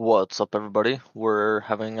What's up, everybody? We're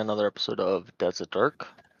having another episode of Desert Dark.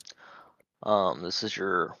 This is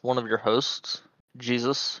one of your hosts,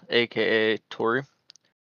 Jesus, aka Tori.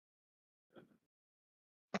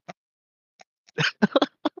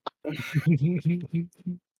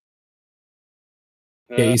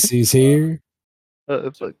 Casey's here.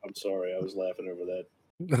 I'm sorry, I was laughing over that.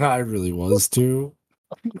 I really was too.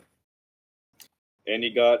 And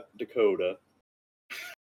you got Dakota.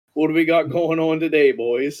 What do we got going on today,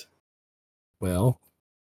 boys? Well,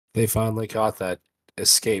 they finally caught that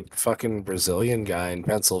escaped fucking Brazilian guy in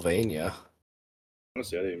Pennsylvania.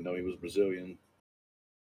 Honestly, I didn't even know he was Brazilian.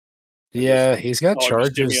 Yeah, he's got just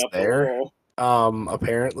charges up there.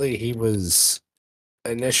 Apparently he was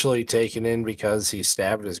initially taken in because he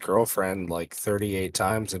stabbed his girlfriend like 38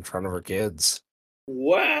 times in front of her kids.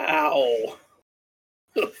 Wow.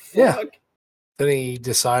 The fuck? Yeah. Then he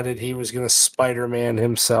decided he was going to Spider-Man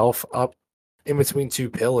himself up in between two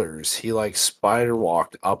pillars. He like spider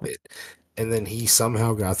walked up it, and then he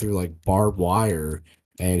somehow got through like barbed wire,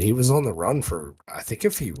 and he was on the run for I think a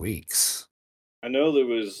few weeks. I know there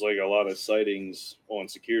was like a lot of sightings on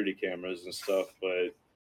security cameras and stuff, but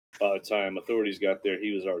by the time authorities got there,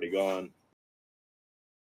 he was already gone.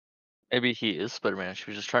 Maybe he is Spider-Man. She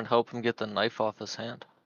was just trying to help him get the knife off his hand.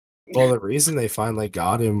 Well, the reason they finally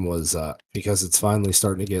got him was because it's finally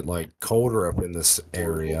starting to get like colder up in this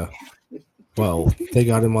area. Well, they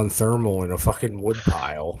got him on thermal in a fucking wood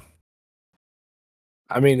pile.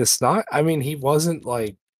 I mean, he wasn't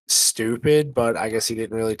like stupid, but I guess he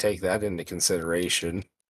didn't really take that into consideration.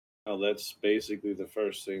 Now that's basically the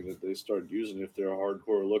first thing that they start using if they're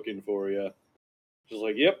hardcore looking for you. Just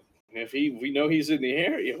like, yep, if we know he's in the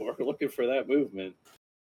area, we're looking for that movement.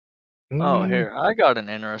 Oh, here, I got an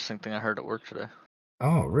interesting thing I heard at work today.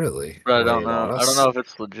 Oh, really? But I don't know if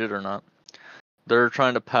it's legit or not. They're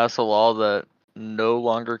trying to pass a law that no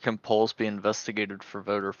longer can polls be investigated for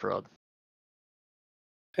voter fraud.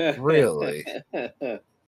 Really?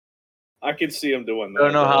 I could see him doing that. I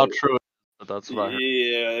don't know how true it is, but that's what I heard.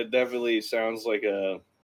 Yeah, it definitely sounds like a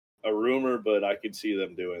rumor, but I could see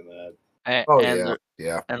them doing that.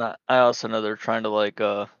 Yeah. And I also know they're trying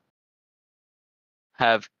to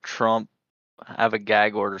have Trump have a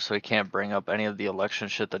gag order so he can't bring up any of the election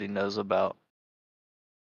shit that he knows about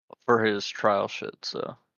for his trial shit.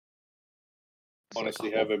 So honestly,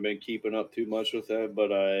 haven't been keeping up too much with that,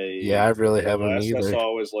 but I really haven't either. I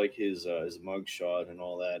saw was like his mugshot and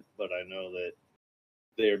all that, but I know that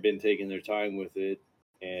they've been taking their time with it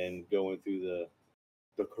and going through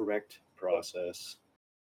the correct process.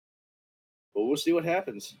 But we'll see what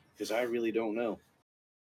happens because I really don't know.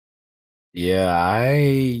 Yeah,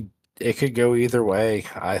 it could go either way,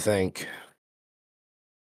 I think.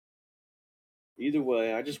 Either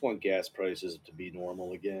way, I just want gas prices to be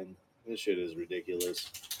normal again. This shit is ridiculous.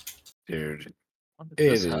 Dude,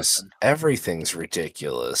 it is. Everything's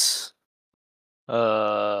ridiculous.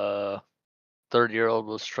 30-year-old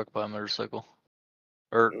was struck by a motorcycle.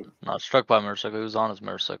 Or not struck by a motorcycle, he was on his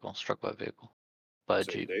motorcycle, struck by a vehicle. By a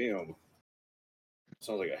Jeep. Damn.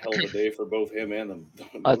 Sounds like a hell of a day for both him and the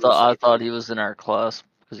I thought he was in our class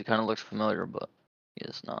because he kind of looks familiar, but he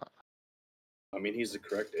is not. I mean, he's the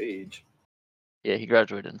correct age. Yeah, he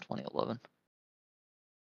graduated in 2011.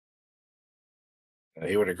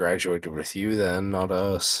 He would have graduated with you then, not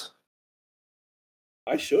us.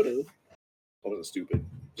 I should have. I wasn't stupid,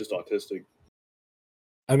 just autistic.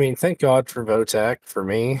 I mean, thank God for VOTAC for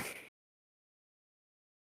me.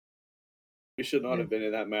 We should not have been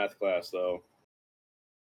in that math class, though.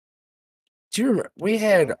 Do you remember? We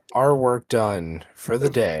had our work done for the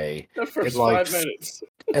day. The first 5 minutes.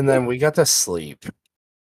 And then we got to sleep.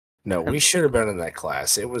 No, we should have been in that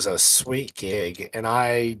class. It was a sweet gig, and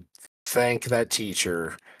I thank that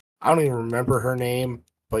teacher. I don't even remember her name,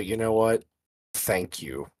 but you know what? Thank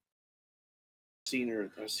you. I seen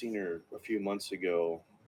her a few months ago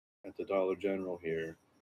at the Dollar General here.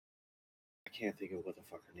 I can't think of what the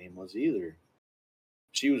fuck her name was either.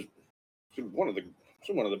 She was one of the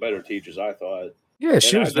better teachers, I thought. Yeah,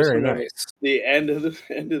 she was very nice. The end of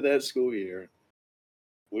that school year,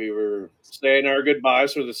 we were saying our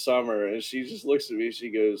goodbyes for the summer, and she just looks at me. She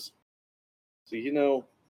goes, "So you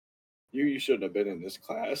shouldn't have been in this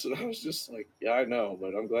class." And I was just like, "Yeah, I know,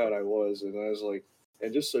 but I'm glad I was." And I was like,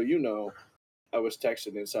 "And just so you know, I was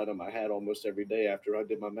texting inside of my hat almost every day after I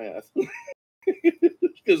did my math,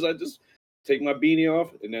 because I just take my beanie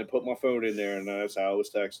off and then put my phone in there, and that's how I was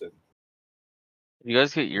texting." You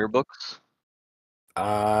guys get yearbooks?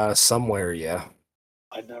 Somewhere, yeah.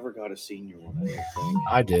 I never got a senior one, I don't think.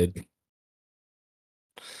 I did.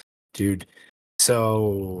 Dude,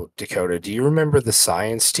 So, Dakota, do you remember the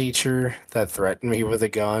science teacher that threatened me with a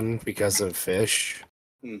gun because of fish?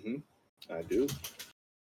 Mm-hmm. I do.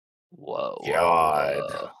 Whoa,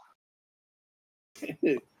 God.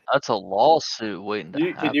 that's a lawsuit waiting to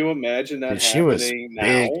Can happen. you imagine that Dude, she was happening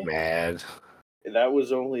big now? mad. That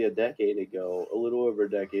was only a decade ago, a little over a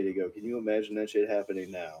decade ago. Can you imagine that shit happening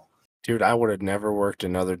now? Dude, I would have never worked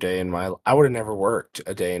another day in my I would have never worked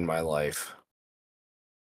a day in my life.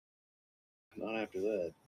 Not after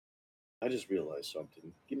that. I just realized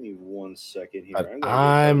something. Give me 1 second here. But I'm gonna go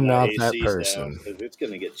I'm turn my not that ACs down person. because it's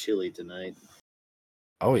gonna get chilly tonight.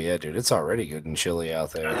 Oh yeah, dude, it's already good and chilly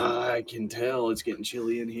out there. I can tell it's getting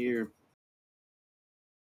chilly in here.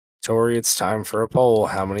 Tori, it's time for a poll.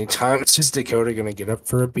 How many times is Dakota gonna get up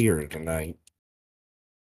for a beer tonight?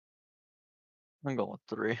 I'm going with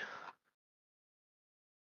 3.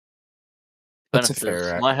 That's a Benefit is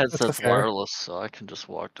fair. my That's a headset's fair. wireless, so I can just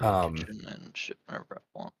walk to the Um, kitchen and shit whenever I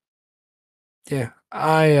want. Yeah,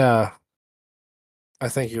 I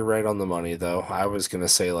think you're right on the money though. I was gonna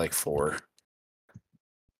say like 4.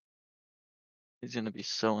 He's gonna be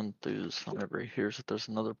so enthused whenever he hears that there's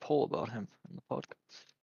another poll about him in the podcast.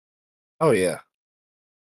 Oh yeah.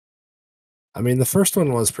 I mean, the first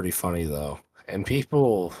one was pretty funny though, and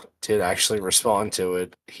people did actually respond to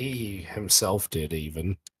it. He himself did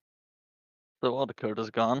even. So while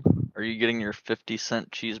Dakota's gone, are you getting your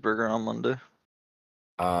 50-cent cheeseburger on Monday?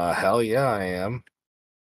 Hell yeah, I am.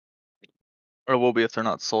 Or will be if they're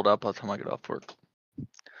not sold out by the time I get off work.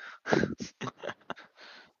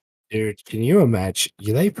 Dude, can you imagine?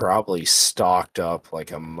 They probably stocked up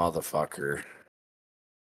like a motherfucker.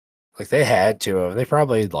 Like they had to have. They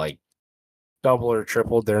probably like double or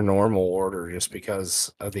tripled their normal order just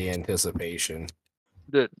because of the anticipation.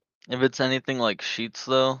 Dude, if it's anything like Sheets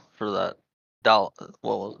though, for that what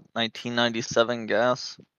was it, 1997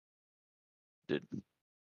 gas, dude,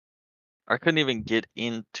 I couldn't even get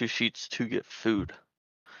into Sheets to get food.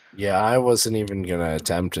 Yeah, I wasn't even gonna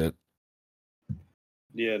attempt it.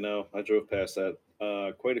 Yeah, no, I drove past that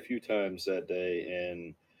quite a few times that day,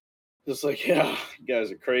 and just like, yeah, you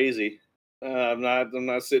guys are crazy. I'm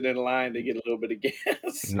not sitting in line to get a little bit of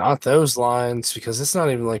gas. Not those lines, because it's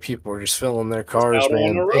not even like people were just filling their cars, Out on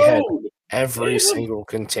the man. They had road. every Damn. single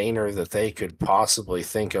container that they could possibly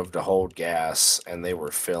think of to hold gas, and they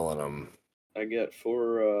were filling them. I got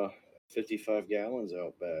 4 55 gallons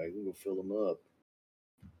out back. We'll fill them up.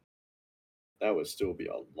 That would still be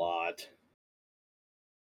a lot.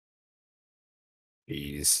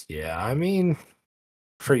 Jeez. Yeah, I mean,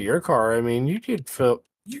 for your car, I mean, you could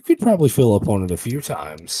probably fill up on it a few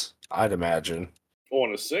times, I'd imagine.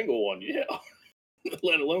 On a single one, yeah.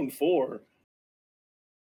 Let alone 4.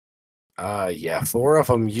 Yeah, 4 of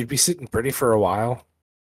them, you'd be sitting pretty for a while.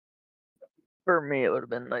 For me, it would have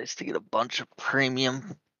been nice to get a bunch of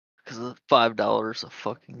premium, because the $5 a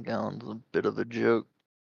fucking gallon is a bit of a joke.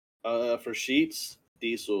 For sheets,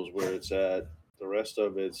 diesel's where it's at. The rest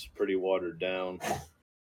of it's pretty watered down.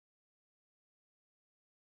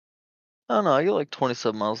 I don't know, I get like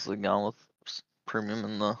 27 miles a gallon with premium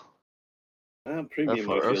in the Premium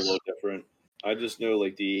might be a FRS. little different. I just know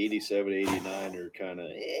like the 87, 89 are kind of.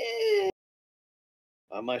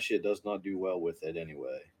 My shit does not do well with it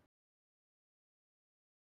anyway.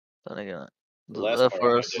 Then again, The the last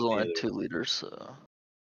car I FRS is didn't only either. 2 liters, so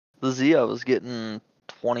the Z I was getting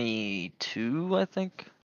 22, I think.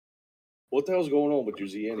 What the hell's going on with your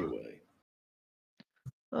Z anyway?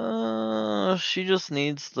 She just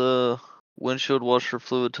needs the windshield washer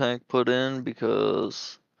fluid tank put in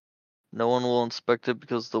because no one will inspect it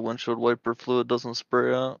because the windshield wiper fluid doesn't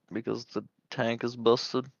spray out because the tank is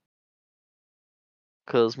busted.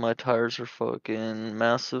 Because my tires are fucking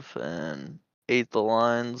massive and ate the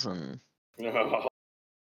lines, and I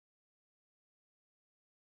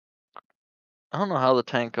don't know how the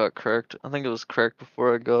tank got cracked. I think it was cracked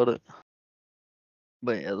before I got it.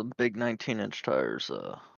 But yeah, the big 19-inch tires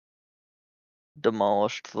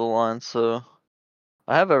demolished the line, so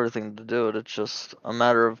I have everything to do it. It's just a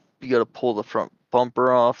matter of you gotta pull the front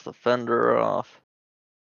bumper off, the fender off,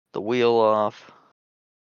 the wheel off,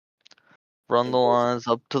 run the lines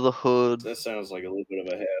up to the hood. That sounds like a little bit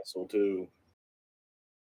of a hassle too.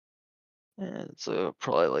 And it's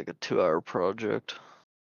probably like a 2-hour project.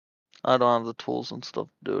 I don't have the tools and stuff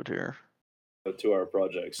to do it here. A 2-hour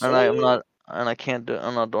project. And So I can't do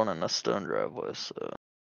I'm not doing it in a stone driveway, so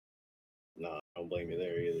nah, I don't blame you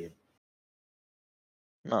there either.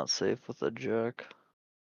 not safe with a jack.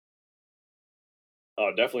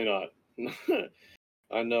 Oh, definitely not.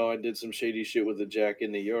 I know I did some shady shit with the jack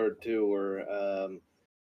in the yard too, where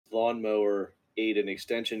lawnmower ate an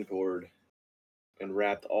extension cord and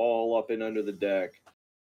wrapped all up and under the deck.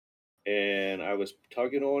 And I was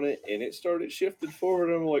tugging on it, and it started shifting forward.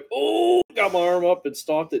 And I'm like, oh, got my arm up and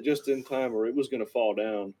stopped it just in time, or it was going to fall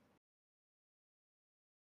down.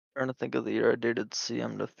 Trying to think of the year I dated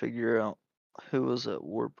CM to figure out who was at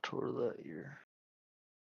Warp Tour that year.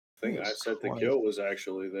 I think It I was said the 20 kill was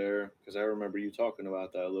actually there because I remember you talking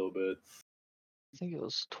about that a little bit. I think it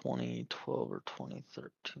was 2012 or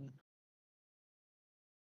 2013.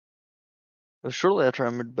 It was shortly after I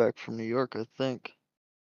moved back from New York, I think.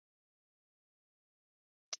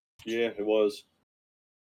 Yeah, it was.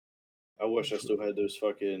 I wish I still had those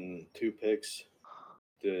fucking 2 picks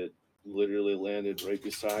that literally landed right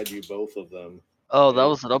beside you, both of them. Oh, that And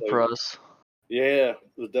was at like, Uprise. yeah,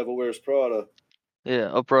 the Devil Wears Prada.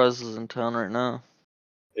 Yeah, Uprise is in town right now.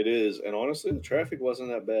 It is, and honestly, the traffic wasn't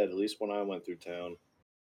that bad. At least when I went through town.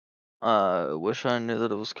 I wish I knew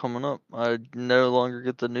that it was coming up. I no longer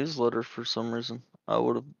get the newsletter for some reason. I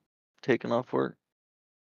would have taken off work.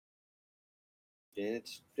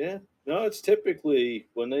 No, it's typically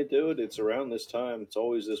when they do it. It's around this time. It's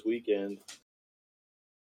always this weekend,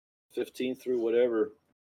 15th through whatever.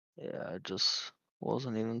 Yeah, I just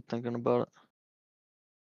wasn't even thinking about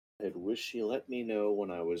it. I'd wish she let me know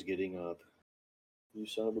when I was getting up. You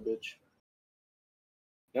son of a bitch.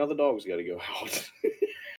 Now the dog's got to go out.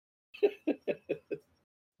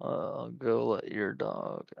 Go let your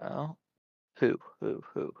dog out. Who?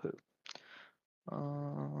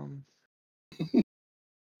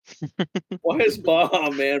 Why is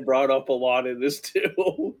Baja Man brought up a lot in this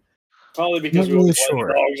too? Probably because Not we really always let sure.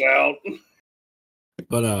 the dogs out.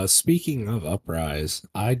 But speaking of Uprise,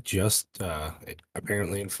 I just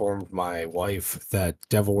apparently informed my wife that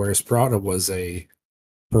Devil Wears Prada was a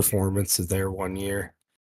performance there one year.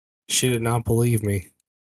 She did not believe me.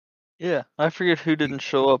 Yeah, I forget who didn't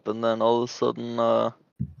show up, and then all of a sudden,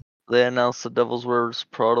 they announced the Devil's Wears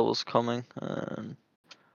Prada was coming, and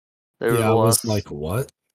they were Yeah, the I was last. like,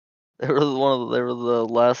 what? They were the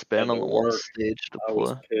last band At on the the one work, stage to I play.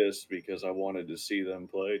 was pissed because I wanted to see them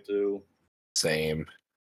play too. Same.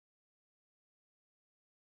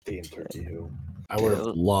 Team 32. I would Yeah,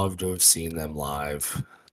 have loved to have seen them live.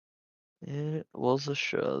 it was a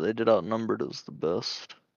show. They did Outnumbered as the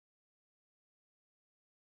best.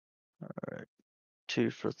 Alright. 2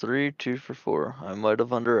 for 3, 2 for 4. I might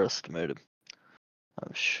have underestimated. I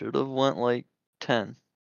should have went like 10.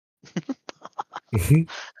 It's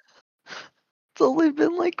only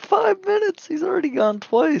been like 5 minutes. He's already gone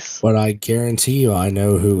twice. But I guarantee you I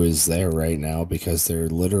know who is there right now because they're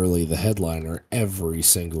literally the headliner every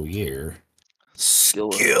single year.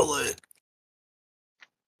 Skillet.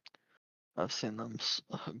 I've seen them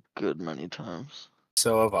a good many times.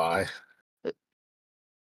 So have I.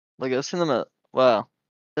 Like, I've seen them at, wow.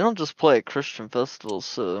 They don't just play at Christian festivals,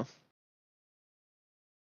 so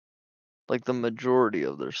like the majority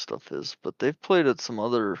of their stuff is, but they've played at some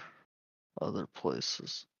other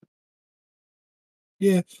places.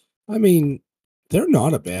 Yeah, I mean, they're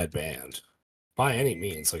not a bad band by any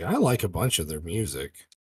means. Like, I like a bunch of their music.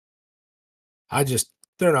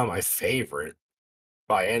 They're not my favorite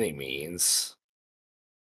by any means.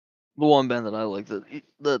 The one band that I like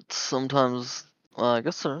that sometimes, I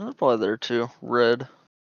guess they're probably there too. Red.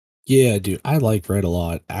 Yeah, dude, I like Red a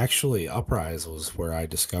lot. Actually, Uprise was where I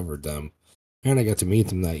discovered them. And I got to meet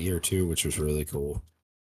them that year too, which was really cool.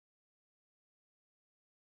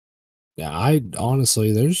 Yeah, I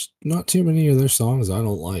honestly, there's not too many of their songs I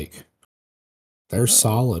don't like. They're Oh,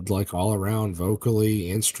 solid, like all around,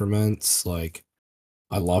 vocally, instruments. Like,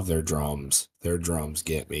 I love their drums. Their drums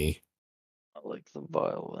get me. I like the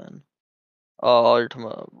violin. Oh, you're talking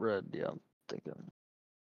about Red. Yeah,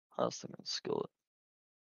 I was thinking Skillet.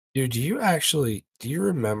 Dude, do you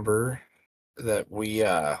remember that we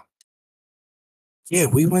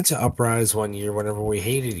went to Uprise one year whenever we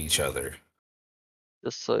hated each other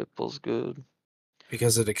Disciples good.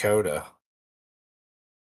 because of Dakota.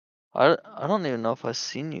 I don't even know if I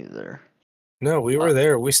seen you there. No, we were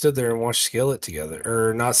there. We stood there and watched Skillet together.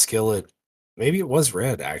 Or not Skillet. Maybe it was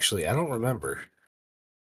Red, actually. I don't remember.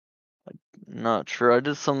 Not sure.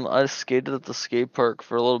 I skated at the skate park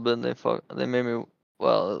for a little bit, and they made me.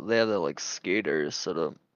 Well, they had that like skate area set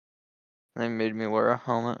up. They made me wear a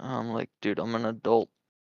helmet. And I'm like, dude, I'm an adult.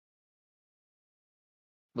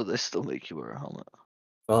 But they still make you wear a helmet.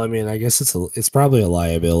 Well, I mean, I guess it's probably a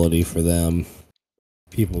liability for them.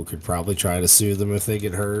 People could probably try to sue them if they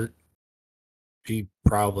get hurt. Be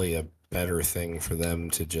probably a better thing for them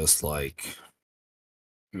to just like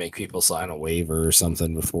make people sign a waiver or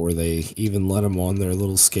something before they even let them on their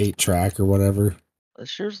little skate track or whatever.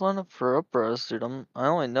 This year's lineup for Uprise, dude. I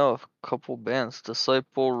only know a couple bands: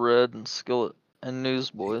 Disciple, Red, and Skillet. and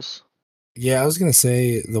Newsboys. Yeah, I was gonna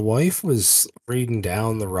say the wife was reading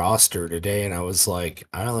down the roster today, and I was like,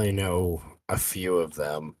 I only know a few of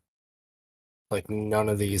them. Like none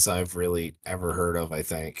of these I've really ever heard of, I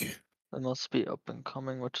think. They must be up and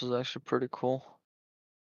coming, which is actually pretty cool.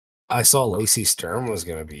 I saw Lacey Sturm was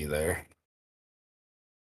gonna be there.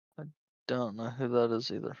 Don't know who that is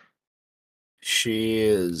either. She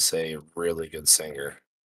is a really good singer.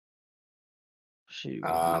 She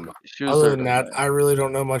was Other there than that, tonight. I really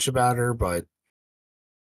don't know much about her, but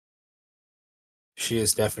she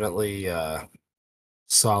is definitely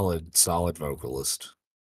solid vocalist.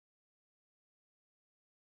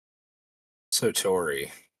 So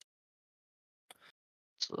Tori,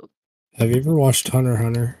 So have you ever watched Hunter x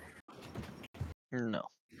Hunter? no.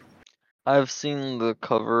 I've seen the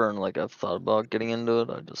cover and like I've thought about getting into it.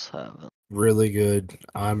 I just haven't. Really good.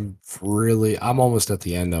 I'm almost at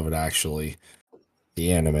the end of it actually,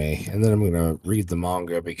 the anime, and then I'm gonna read the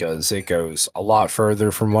manga because it goes a lot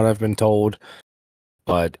further from what I've been told.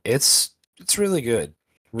 But it's really good,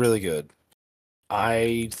 really good.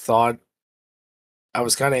 I thought I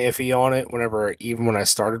was kind of iffy on it even when I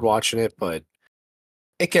started watching it, but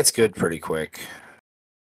it gets good pretty quick.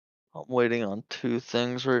 I'm waiting on two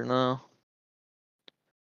things right now.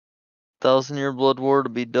 Thousand Year Blood War to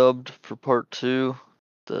be dubbed for part 2.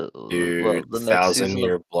 Dude, The next Thousand season of.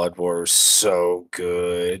 Year Blood War is so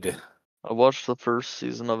good. I watched the first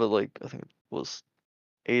season of it, like I think it was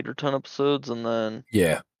 8 or 10 episodes, and then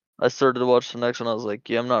Yeah. I started to watch the next one. I was like,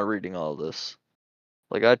 yeah, I'm not reading all this.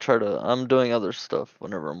 Like I'm doing other stuff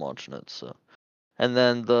whenever I'm watching it. So, and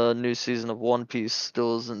then the new season of One Piece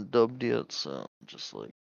still isn't dubbed yet. So, I'm just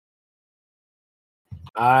like,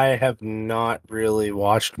 I have not really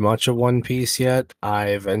watched much of One Piece yet. I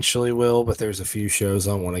eventually will, but there's a few shows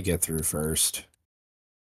I want to get through first.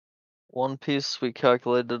 One Piece, we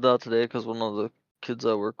calculated it out today because one of the kids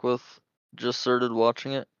I work with just started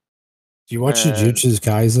watching it. Do you watch And Jujutsu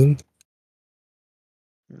Kaisen?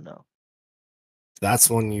 no, That's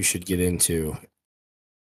one you should get into.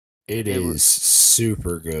 It it would is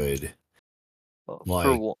super good. for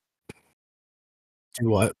Like, one. do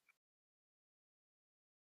what?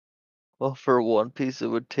 Well, for One Piece, it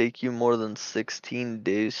would take you more than 16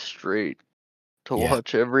 days straight to Yeah.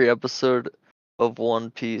 watch every episode of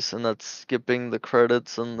One Piece, and that's skipping the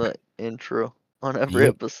credits and the intro on every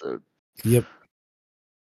Yep. episode. Yep.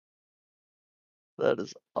 That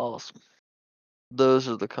is awesome. Those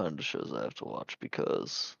are the kind of shows I have to watch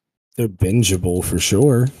because They're bingeable for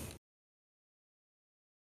sure.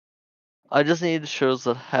 I just need shows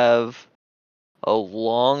that have a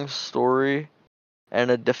long story and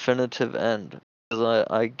a definitive end. Because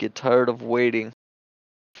I get tired of waiting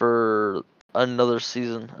for another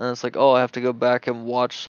season, and it's like, oh, I have to go back and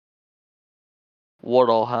watch what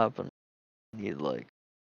all happened. I need like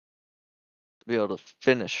to be able to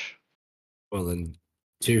finish. Well then,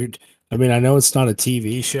 dude, I mean, I know it's not a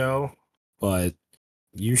TV show, but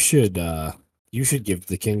you should give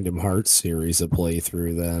the Kingdom Hearts series a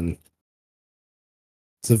playthrough then.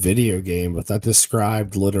 It's a video game, but that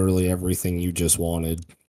described literally everything you just wanted.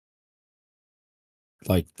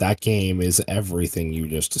 Like that game is everything you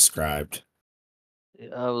just described.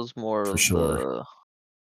 Yeah, I was more For of sure. the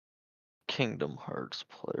Kingdom Hearts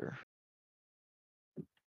player.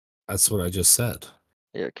 That's what I just said.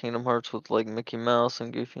 Yeah, Kingdom Hearts with like Mickey Mouse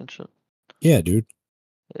and Goofy and shit. Yeah, dude.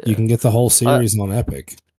 You Yeah, can get the whole I series on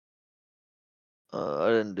Epic. I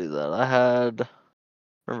didn't do that. I had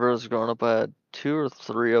Remember as growing up, I had 2 or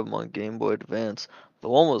 3 of them on Game Boy Advance. The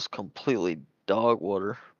one was completely dog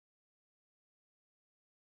water.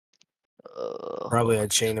 Probably Uh,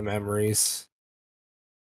 had Chain of Memories.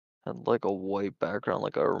 had like a white background,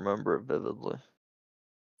 like I remember it vividly.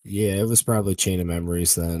 Yeah, it was probably Chain of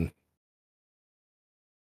Memories then.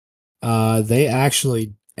 They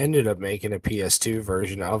actually ended up making a PS2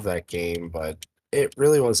 version of that game, but it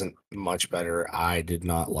really wasn't much better. I did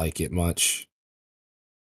not like it much.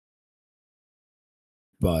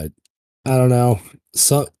 But I don't know.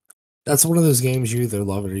 So that's one of those games you either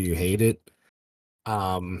love it or you hate it.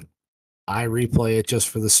 Um, I replay it just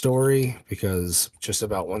for the story because just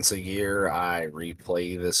about once a year I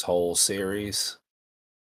replay this whole series.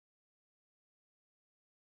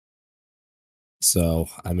 So,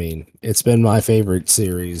 I mean, it's been my favorite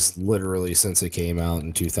series literally since it came out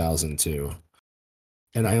in 2002.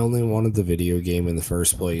 And I only wanted the video game in the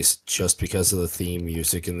first place just because of the theme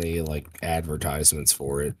music and the like advertisements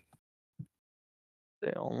for it.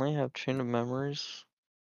 They only have Chain of Memories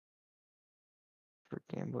for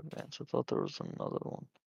Game Boy Advance. I thought there was another one.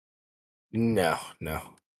 No, no.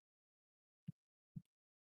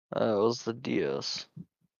 It was the DS.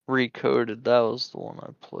 Recoded. That was the one I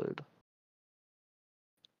played.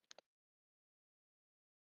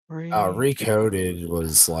 Recoded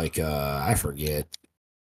was like I forget.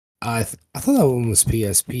 I thought that one was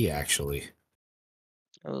PSP actually.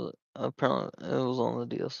 Apparently, it was on the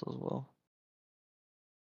DS as well.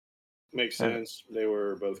 Makes And- sense. They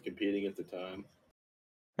were both competing at the time.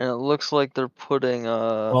 And it looks like they're putting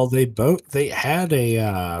Well, they had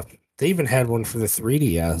a they even had one for the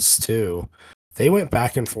 3DS too. They went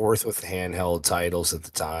back and forth with handheld titles at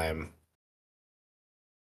the time.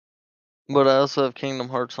 But I also have Kingdom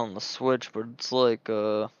Hearts on the Switch, but it's like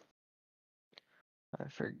I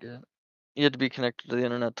forget. You have to be connected to the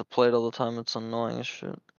internet to play it all the time. It's annoying as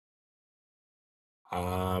shit.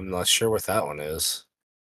 I'm not sure what that one is.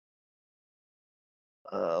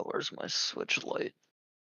 Where's my Switch Lite?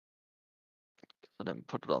 I didn't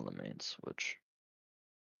put it on the main Switch.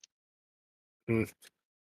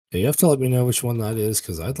 You have to let me know which one that is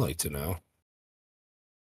because I'd like to know.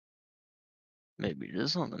 Maybe it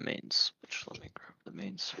is on the main Switch. Let me grab the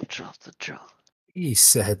main Switch off the jaw. He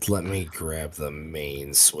said, "Let me grab the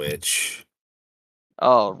main Switch."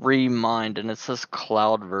 Oh, Remind, and it says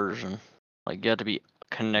cloud version. Like you have to be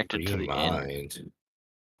connected to the internet. Remind.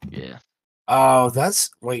 Yeah. Oh,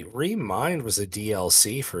 Remind was a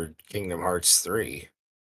DLC for Kingdom Hearts 3.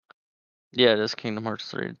 Yeah, it is Kingdom Hearts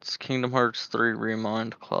 3. It's Kingdom Hearts 3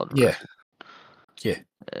 Remind cloud Yeah. version. Yeah.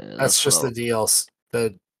 Yeah, That's just what the DLC.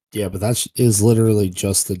 Yeah, but that is literally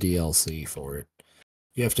just the DLC for it.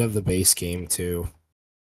 You have to have the base game too.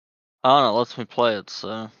 I don't know, it lets me play it,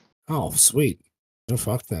 so Oh, sweet. Oh,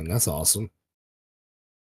 fuck then. That's awesome.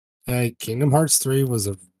 Kingdom Hearts 3 was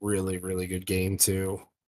a really, really good game too.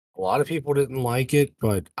 A lot of people didn't like it,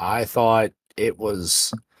 but I thought it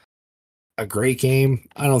was a great game.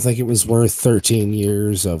 I don't think it was worth 13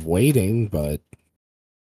 years of waiting, but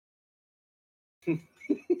it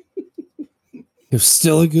was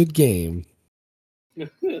still a good game. no,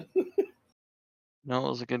 it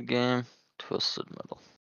was a good game. Twisted Metal.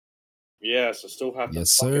 Yes, I still have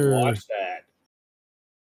Yes, to fucking sir. watch that.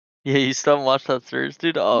 Yeah, you still haven't watched that series,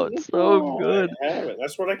 dude? Oh, it's so No, good. I haven't.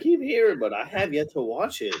 That's what I keep hearing, but I have yet to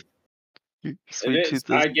watch it. Sweet Tooth is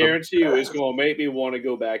I the guarantee you, it's best. going to make me want to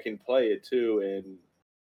go back and play it too, and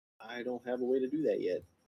I don't have a way to do that yet.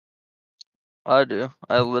 I do.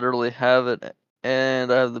 I literally have it,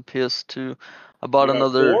 and I have the PS2. I bought You have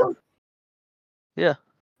another. 4? Yeah.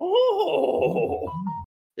 Oh,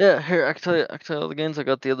 Yeah, here I can tell you all the games I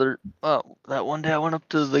got the other. That one day I went up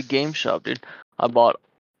to the game shop, dude. I bought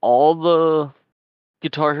all the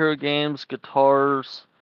Guitar Hero games, guitars,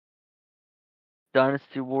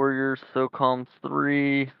 Dynasty Warriors, SOCOM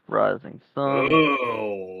 3, Rising Sun,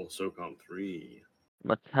 oh, SOCOM 3.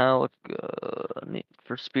 Metallica, Need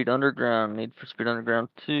for Speed Underground, Need for Speed Underground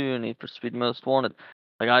 2, Need for Speed Most Wanted.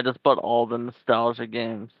 Like I just bought all the nostalgia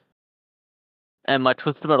games. And my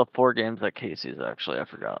Twisted Metal 4 games at Casey's actually, I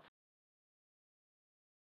forgot.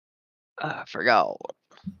 I forgot.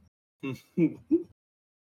 Cause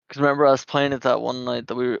remember I was playing it that one night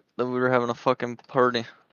that we were having a fucking party.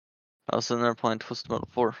 I was sitting there playing Twisted Metal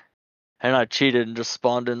 4. And I cheated and just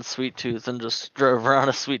spawned in Sweet Tooth and just drove around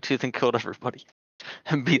a Sweet Tooth and killed everybody.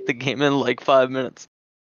 And beat the game in like 5 minutes.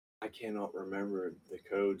 I cannot remember the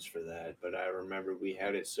codes for that, but I remember we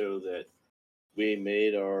had it so that we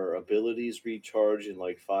made our abilities recharge in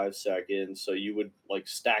like 5 seconds. So you would like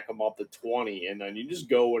stack them up to 20, and then you just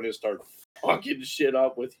go in and start fucking shit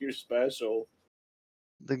up with your special.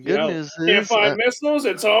 The good news Can't is find missiles?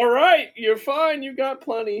 It's all right. You're fine. You got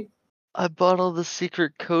plenty. I bought all the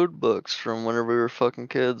secret code books from whenever we were fucking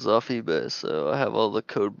kids off eBay, so I have all the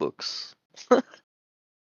code books.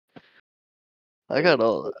 I got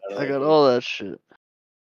all that shit.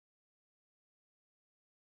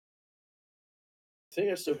 I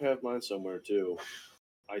think I still have mine somewhere too.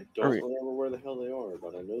 I don't remember where the hell they are,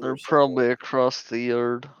 but I know They're they're probably across the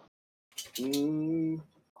yard. somewhere.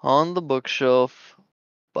 On the bookshelf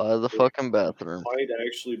by the fucking bathroom. Might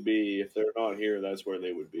actually be. If they're not here, that's where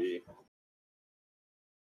they would be.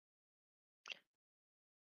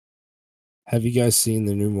 Have you guys seen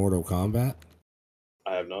the new Mortal Kombat?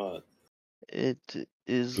 I have not. It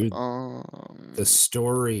is Dude, on. The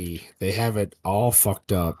story, they have it all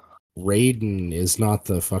fucked up. Raiden is not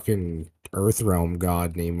the fucking Earthrealm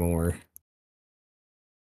god anymore.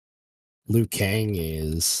 Liu Kang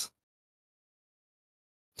is.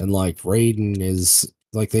 And like Raiden is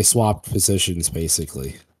like they swapped positions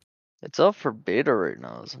basically. It's up for beta right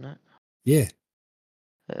now, isn't it? Yeah.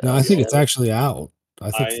 Yeah, No, I think it's actually out. I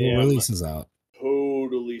think I full am release is out.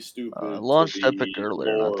 totally stupid. launched to Epic the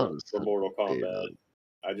earlier, and I thought lore it for said Mortal beta. Kombat.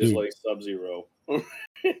 I just Dude. like Sub-Zero.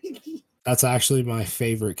 That's actually my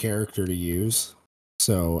favorite character to use.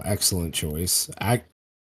 So excellent choice. I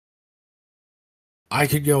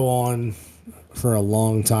could go on for a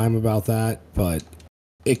long time about that, but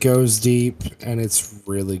it goes deep and it's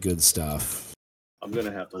really good stuff. I'm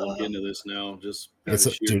gonna have to look into this now, just out It's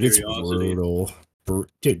of sheer dude, it's curiosity. brutal.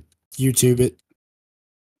 Dude, YouTube it.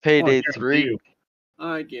 Payday guarantee 3. you.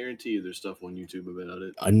 I guarantee you, there's stuff on YouTube about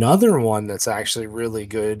it. Another one that's actually really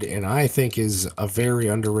good and I think is a very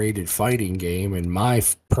underrated fighting game and my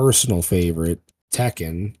personal favorite,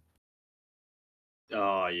 Tekken,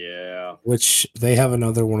 Oh yeah, which they have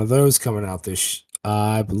another one of those coming out this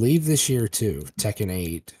I believe this year too, Tekken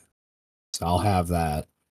 8. So I'll have that.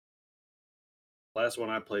 last one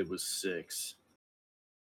I played was 6.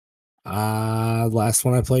 Last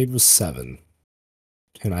one I played was 7.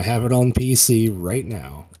 And I have it on PC right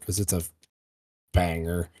now because it's a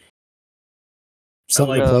banger.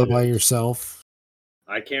 Something like to play No. by this. yourself.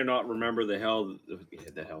 I cannot remember the hell.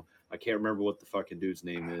 I can't remember what the fucking dude's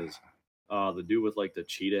name is. The dude with like the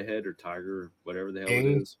cheetah head or tiger, whatever the hell it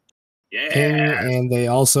King, is. Yeah, King, and they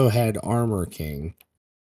also had Armor King.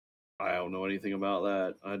 I don't know anything about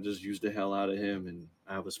that. I just used the hell out of him, and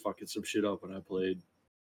I was fucking some shit up when I played.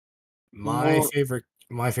 My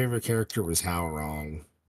Mor- favorite character was Howrong.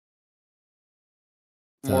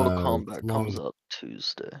 Mortal The Kombat comes long out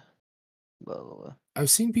Tuesday, by the way. I've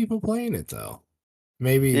seen people playing it though.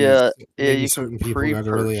 Maybe Yeah, maybe you can certain people got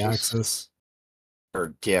early pre-purchase. access.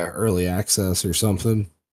 Or yeah, early access or something.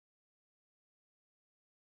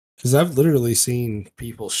 Because I've literally seen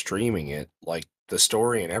people streaming it, like the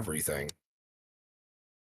story and everything.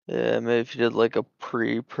 Yeah, maybe if you did like a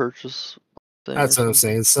pre-purchase thing or That's what I'm something.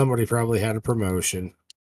 saying. Somebody probably had a promotion.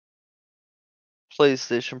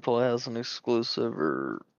 PlayStation probably has an exclusive,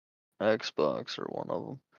 or Xbox, or one of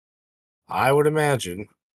them. I would imagine.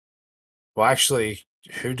 Well, actually,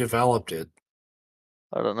 who developed it?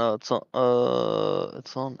 I don't know.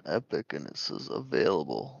 It's on Epic and it says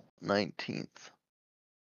available 19th.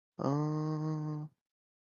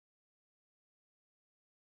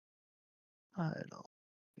 I don't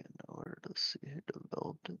even know where to see who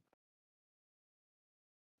developed it.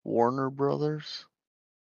 Warner Brothers.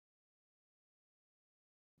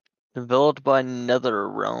 Developed by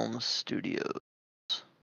NetherRealm Studios.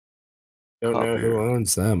 Don't know who Copyright.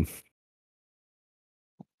 owns them.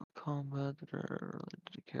 Combat related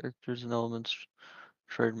to characters and elements.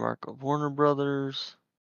 Trademark of Warner Brothers.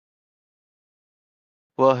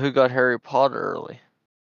 Well, who got Harry Potter early?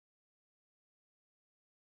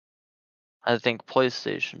 I think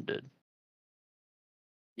PlayStation did.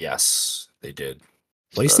 Yes, they did.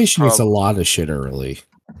 So that's PlayStation gets a lot of shit early.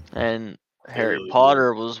 And They Harry really do.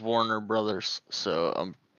 Potter was Warner Brothers, so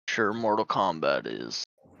I'm sure Mortal Kombat is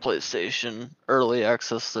PlayStation early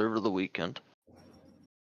access over the weekend.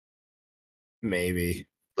 Maybe.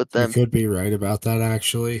 But You then could be right about that,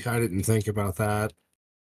 actually. I didn't think about that.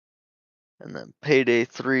 and then Payday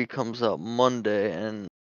 3 comes out Monday, and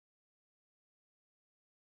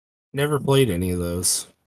Never played any of those.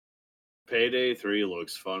 Payday 3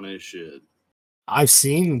 looks fun as shit. I've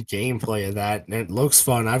seen gameplay of that, and it looks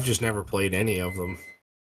fun. I've just never played any of them.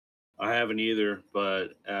 I haven't either,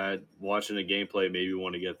 but watching the gameplay made me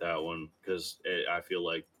want to get that one because I feel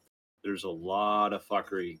like there's a lot of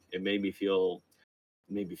fuckery. It made me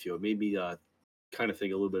kind of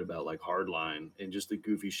think a little bit about like Hardline and just the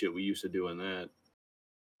goofy shit we used to do in that.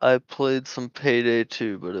 I played some Payday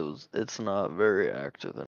 2, but it's not very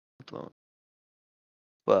active at the moment.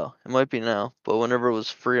 Well, it might be now, but whenever it was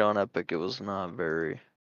free on Epic, it was not very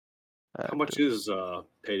active. How much is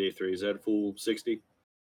Payday 3? Is that full 60?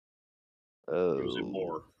 Or is it Oh.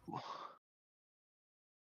 more?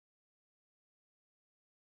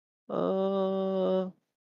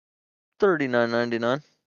 $39.99.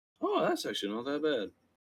 Oh, that's actually not that bad.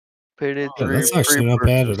 Payday Oh, Yeah, 3 that's actually not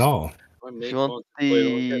bad at pre-purchase. all. I If may you want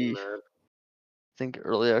contemplate on getting the, that. I think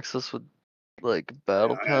early access with like Yeah,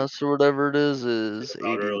 Battle Pass or whatever it is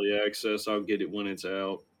about 80. early access. I'll get it when it's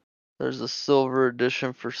out. There's a silver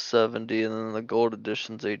edition for 70, and then the gold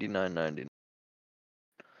edition's 89.99,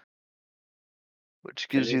 which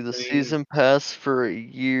gives you the Anything, season pass for a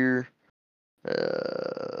year,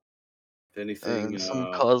 if anything, and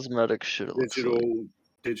some cosmetic shit. It looks like.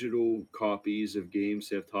 digital copies of games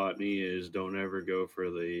have taught me is don't ever go for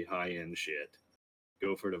the high end shit.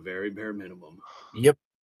 Go for the very bare minimum. Yep.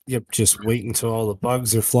 Yep. Just wait until all the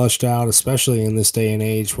bugs are flushed out, especially in this day and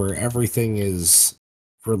age where everything is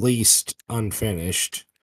released unfinished.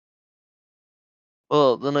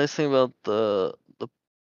 Well, the nice thing about the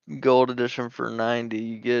gold edition for 90,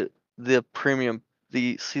 you get the premium,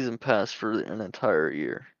 the season pass for an entire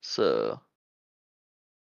year. So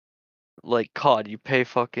like COD, you pay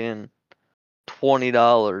fucking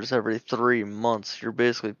 $20 every 3 months. You're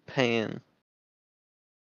basically paying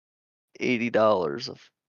 $80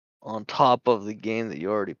 on top of the game that you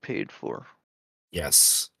already paid for.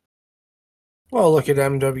 Yes. Well, look at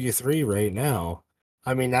MW3 right now.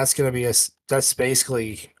 I mean, that's gonna be that's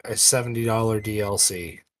basically a $70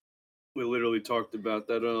 DLC. We literally talked about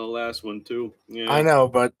that on the last one too. Yeah. I know,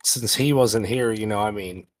 but since he wasn't here, I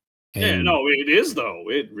mean, Yeah, and no, it is though.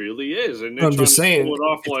 It really is, and they're I'm trying just to saying, pull it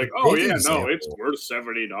off it's a like, oh big yeah, no, it's example. worth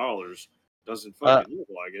 $70. Doesn't Uh, fucking look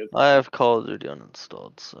like it. I have Call of Duty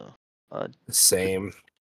uninstalled, so Same.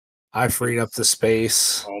 I freed up the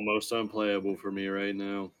space. Almost unplayable for me right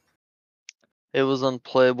now. it was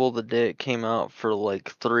unplayable the day it came out for like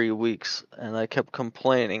 3 weeks, and I kept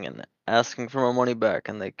complaining and asking for my money back,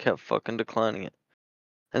 and they kept fucking declining it.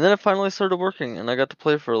 And then it finally started working, and I got to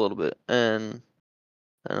play for a little bit, and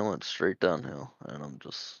then it went straight downhill, and I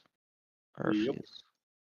Yep. refuse.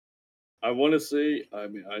 I want to say, I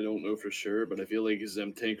mean, I don't know for sure, but I feel like it's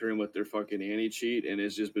them tinkering with their fucking anti-cheat, and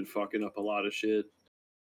it's just been fucking up a lot of shit.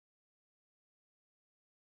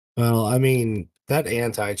 Well, I mean, that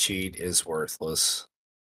anti-cheat is worthless.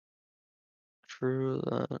 True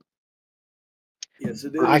that. Yes,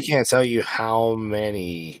 it I is. can't tell you how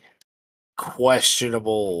many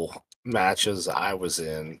questionable matches I was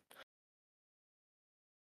in.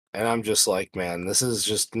 And I'm just like, man, this is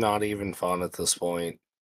just not even fun at this point.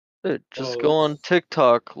 Dude, just Oh, go on it's-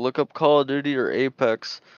 TikTok, look up Call of Duty or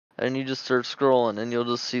Apex, and you just start scrolling, and you'll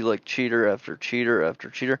just see like cheater after cheater after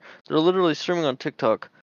cheater. They're literally streaming on TikTok,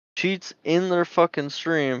 cheats in their fucking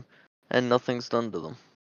stream, and nothing's done to them.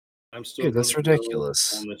 I'm still Dude, that's going to go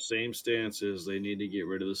ridiculous. on the same stances. They need to get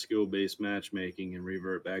rid of the skill-based matchmaking and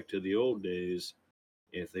revert back to the old days.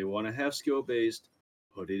 If they want to have skill-based,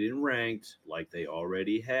 put it in ranked like they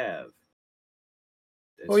already have.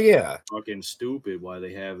 Oh, That's yeah. fucking stupid why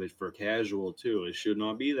they have it for casual too. It should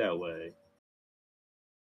not be that way.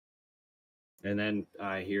 And then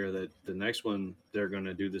I hear that the next one they're going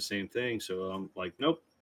to do the same thing. So I'm like, nope.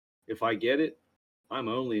 If I get it, I'm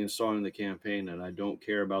only installing the campaign and I don't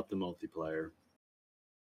care about the multiplayer.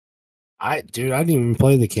 Dude, I didn't even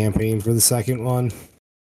play the campaign for the second one.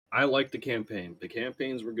 I like the campaign. The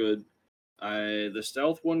campaigns were good. The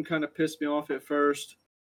stealth one kind of pissed me off at first,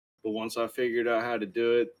 but once I figured out how to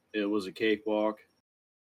do it, it was a cakewalk.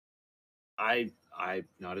 I'm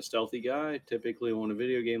not a stealthy guy. Typically on a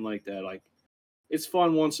video game like that, like it's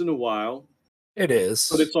fun once in a while, It but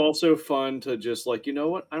is. it's also fun to just like, you know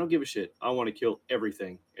what? I don't give a shit. I want to kill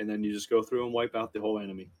everything, and then you just go through and wipe out the whole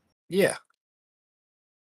enemy. Yeah.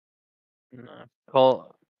 No.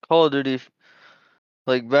 Call of Duty,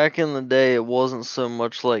 like back in the day, it wasn't so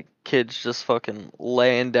much like kids just fucking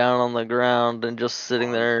laying down on the ground and just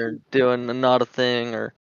sitting there doing not a thing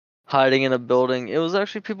or hiding in a building. It was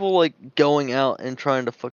actually people like going out and trying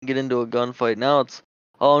to fucking get into a gunfight. Now it's,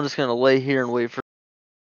 oh, I'm just gonna lay here and wait for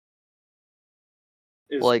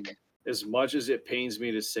As like, as much as it pains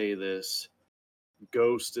me to say this,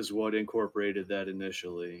 Ghost is what incorporated that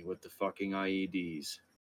initially with the fucking IEDs.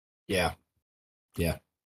 Yeah. Yeah.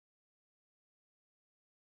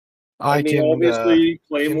 I I mean, can obviously I can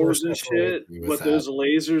claymores and respectfully shit, agree with but that. those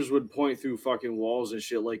lasers would point through fucking walls and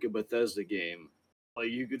shit like a Bethesda game. Like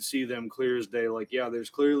you could see them clear as day. Like, yeah, there's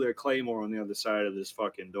clearly a claymore on the other side of this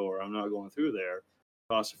fucking door. I'm not going through there.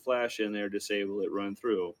 Toss a flash in there, disable it, run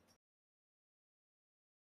through.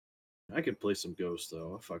 I could play some Ghost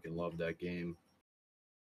though. I fucking love that game.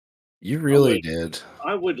 You I really would, did.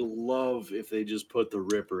 I would love if they just put the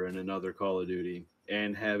Ripper in another Call of Duty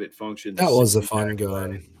and have it function the That was a same fun exact way.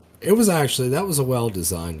 gun. It was actually that was a well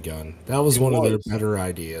designed gun. That was It one of their was. better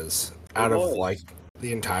ideas It out of was. like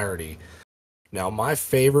the entirety. Now my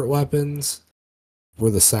favorite weapons were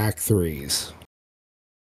the SAC 3s.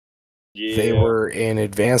 They Yeah. were in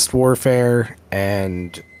Advanced Warfare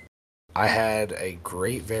and I had a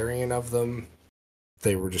great variant of them.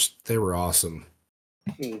 They were awesome.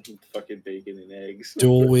 Fucking bacon and eggs.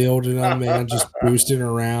 Dual wielding them, man, just boosting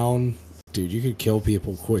around. Dude, you could kill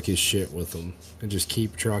people quick as shit with them and just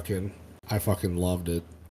keep trucking. I fucking loved it.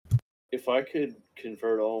 If I could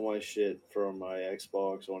convert all my shit from my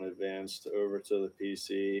Xbox on Advanced over to the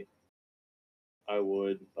PC, I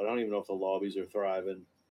would. But I don't even know if the lobbies are thriving.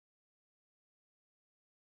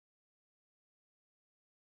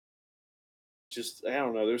 Just I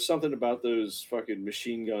don't know. There's something about those fucking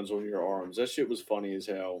machine guns on your arms. That shit was funny as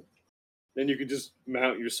hell. Then you could just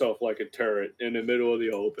mount yourself like a turret in the middle of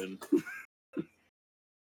the open.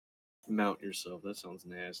 Mount yourself. That sounds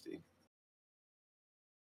nasty.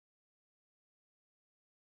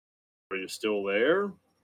 Are you still there?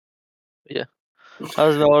 yeah. I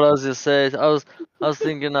was know what I was gonna say. I was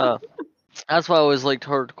thinking that's why I always liked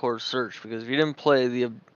hardcore search, because if you didn't play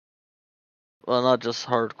the well, not just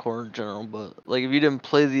hardcore in general, but like if you didn't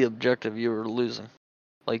play the objective, you were losing.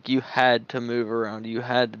 Like you had to move around, you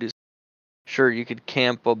had to do. Sure, you could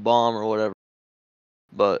camp a bomb or whatever,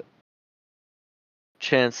 but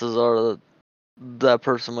chances are that that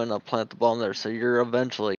person might not plant the bomb there, so you're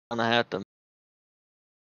eventually gonna have to.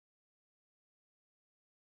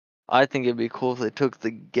 I think it'd be cool if they took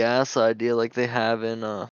the gas idea like they have in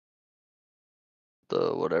the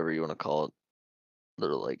whatever you want to call it, the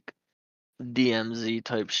like DMZ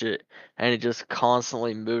type shit, and it just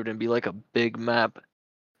constantly moved and be like a big map,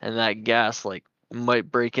 and that gas like might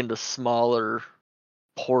break into smaller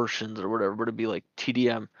portions or whatever, but it'd be like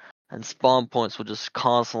TDM, and spawn points would just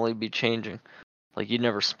constantly be changing. Like you'd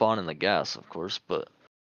never spawn in the gas, of course, but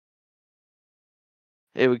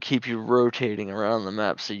it would keep you rotating around the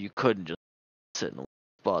map, so you couldn't just sit in one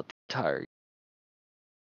spot the entire.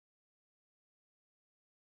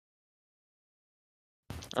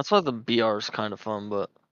 That's why the BR is kind of fun, but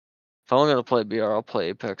if I'm gonna play BR, I'll play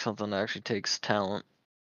Apex, something that actually takes talent.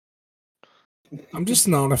 I'm just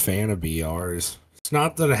not a fan of BRs. It's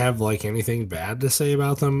not that I have like anything bad to say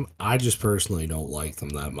about them. I just personally don't like them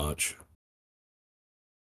that much.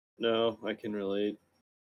 No, I can relate.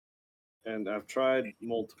 And I've tried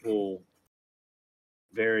multiple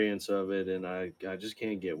variants of it, and I just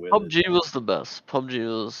can't get with it. PUBG was the best. PUBG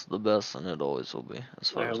was the best, and it always will be.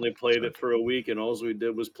 As far I as only played it for a week, and all we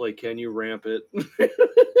did was play Can You Ramp It?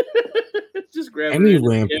 Just grab Any random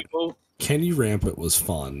ramp, camo. Kenny Rampant was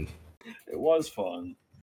fun. It was fun.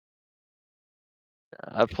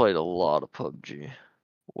 I played a lot of PUBG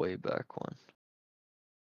way back when.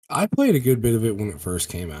 I played a good bit of it when it first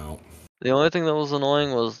came out. The only thing that was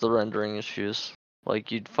annoying was the rendering issues.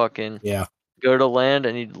 Like you'd fucking Yeah, go to land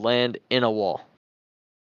and you'd land in a wall.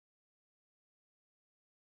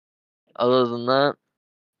 Other than that,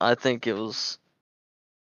 I think it was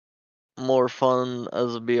more fun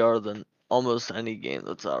as a BR than almost any game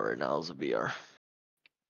that's out right now as a BR.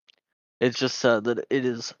 It's just sad that it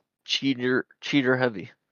is cheater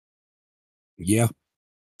heavy. yeah.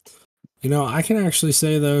 You know, I can actually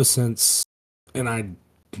say though, since, and I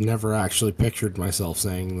never actually pictured myself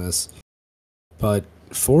saying this, but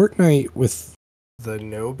Fortnite with the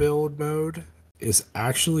no build mode is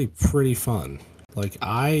actually pretty fun. Like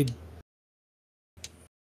I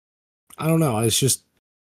don't know, it's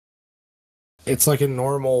like a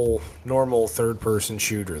normal third person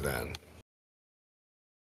shooter then.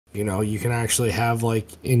 You know, you can actually have like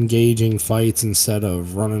engaging fights instead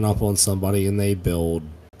of running up on somebody and they build,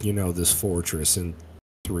 you know, this fortress in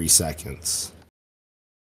 3 seconds.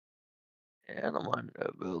 Yeah, I don't mind no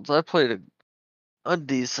builds. I played a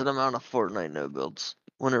decent amount of Fortnite no builds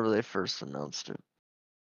whenever they first announced it.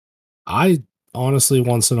 I honestly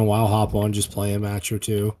once in a while hop on, just play a match or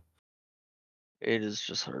two. It is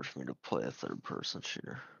just hard for me to play a third person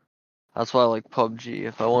shooter. That's why I like PUBG.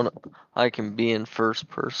 If I want, I can be in first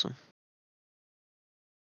person.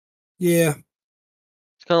 Yeah,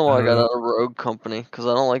 It's kind of I why I don't got know. out of Rogue Company, because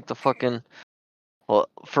I don't like the fucking. Well,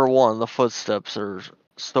 for one, the footsteps are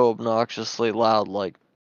so obnoxiously loud. Like,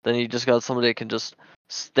 then you just got somebody that can just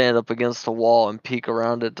stand up against a wall and peek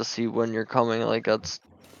around it to see when you're coming. Like, that's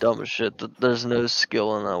dumb as shit. There's no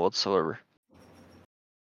skill in that whatsoever.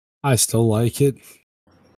 I still like it.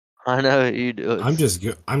 I know you do. I'm just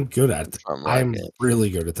good. I'm good at It's it. not my I'm game.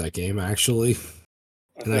 really good at that game actually,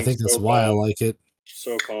 I and I think think that's why I like it.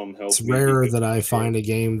 SOCOM It's helped me be rare good that at I the game. find a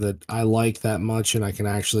game that I like that much and I can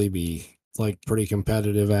actually be like pretty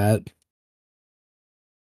competitive at.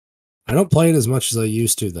 I don't play it as much as I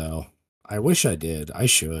used to though. I wish I did. I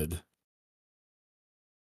should.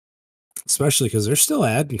 Especially because they're still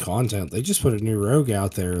adding content. They just put a new rogue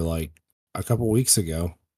out there like a couple weeks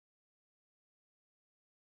ago.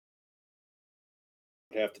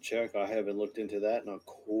 I'd have to check. I haven't looked into that in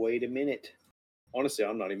quite a minute. Honestly,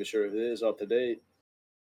 I'm not even sure if it is up to date.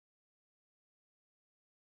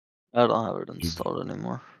 I don't have it installed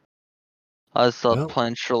anymore. I stopped Well,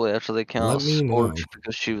 playing shortly after they came out let with me know. Scorch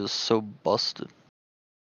because she was so busted.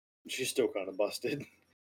 She's still kind of busted.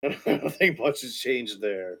 I don't think much has changed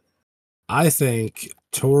there. I think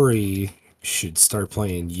Tori should start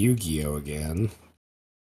playing Yu-Gi-Oh again.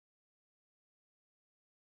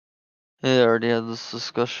 Yeah, I already had this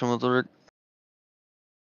discussion with Rick.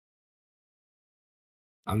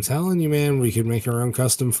 I'm telling you, man, we could make our own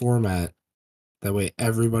custom format. That way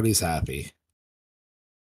everybody's happy.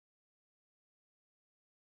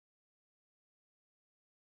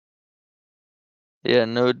 Yeah,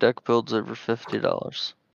 no deck builds over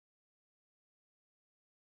 $50.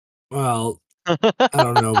 Well, I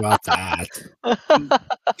don't know about that.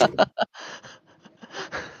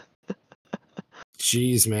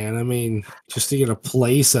 Jeez, man. I mean, just to get a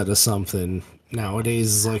playset of something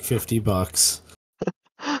nowadays is like $50.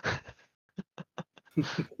 I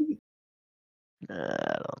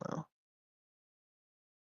don't know.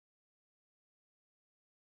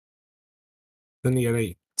 Then you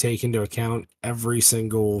gotta take into account every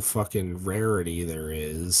single fucking rarity there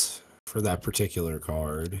is for that particular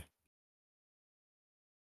card.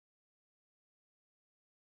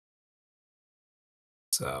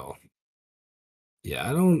 So yeah,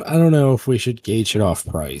 I don't know if we should gauge it off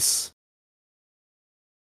price.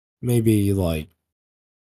 Maybe like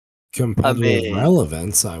competitive mean,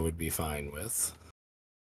 relevance I would be fine with.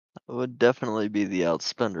 it would definitely be the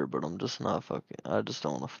outspender, but I'm just not fucking. I just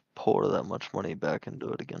don't want to pour that much money back into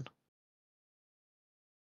it again.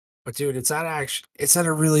 But dude, it's at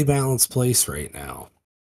a really balanced place right now.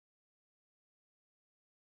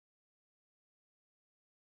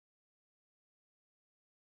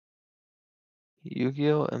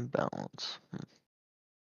 Yu-Gi-Oh! Imbalance.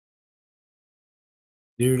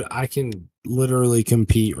 Dude, I can literally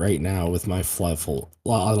compete right now with my Fluffle.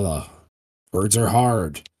 Birds are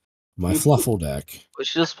hard. My Fluffle deck. We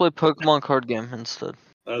should just play Pokemon card game instead.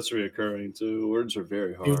 That's reoccurring too. Words are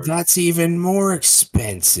very Dude, hard. that's even more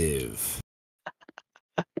expensive.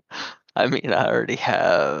 I mean, I already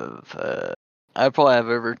have. I probably have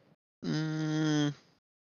over.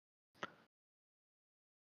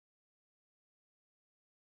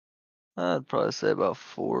 I'd probably say about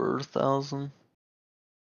 $4,000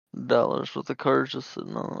 worth of cards just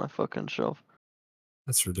sitting on my fucking shelf.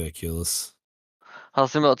 That's ridiculous. I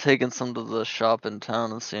was thinking about taking some to the shop in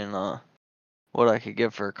town and seeing what I could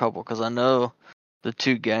get for a couple, because I know the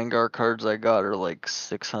 2 Gengar cards I got are like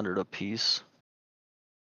 600 a piece.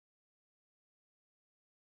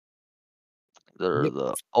 They're Yep.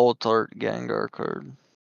 the Alt Art Gengar card.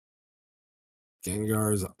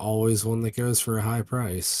 Gengar is always one that goes for a high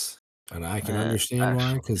price. And I can understand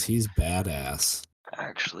why, because he's badass.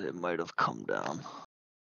 Actually, it might have come down.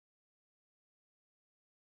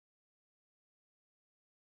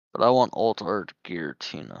 But I want Alt Art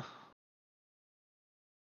Giratina.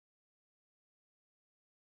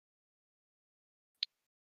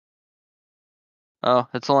 Oh,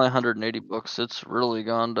 it's only 180 bucks. It's really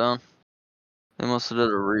gone down. They must have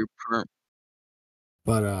did a reprint.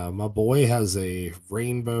 But my boy has a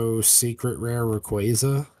Rainbow Secret Rare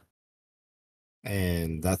Rayquaza.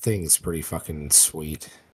 And that thing's pretty fucking sweet.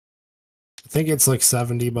 I think it's like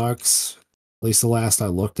 $70. At least the last I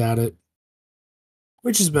looked at it.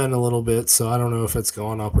 Which has been a little bit, so I don't know if it's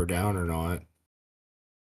gone up or down or not.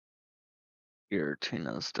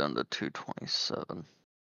 Giratina's down to 227.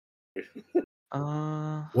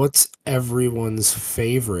 What's everyone's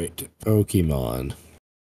favorite Pokemon?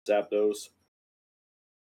 Zapdos.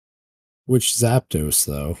 Which Zapdos,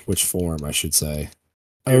 though? Which form, I should say?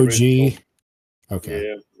 The original. OG?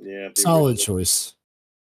 Okay. Yeah. The Solid original. choice.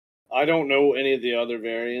 I don't know any of the other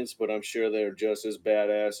variants, but I'm sure they're just as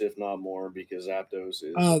badass, if not more, because Zapdos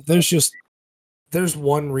is. There's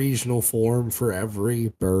one regional form for every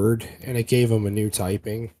bird, and it gave him a new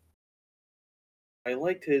typing. I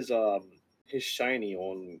liked his shiny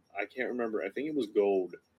on. I can't remember. I think it was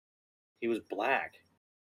gold. He was black.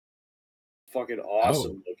 Fucking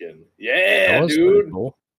awesome looking. Yeah, That was pretty dude.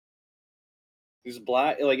 cool. He was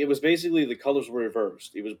black. Like it was basically the colors were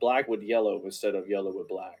reversed. He was black with yellow instead of yellow with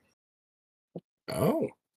black. Oh,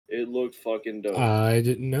 It looked fucking dope. I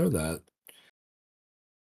didn't know that.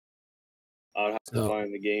 I'd have to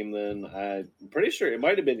find the game then. I'm pretty sure it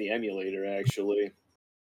might have been the emulator actually.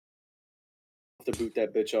 I'll have to boot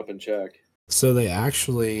that bitch up and check. So they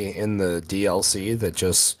actually, in the DLC that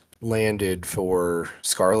just landed for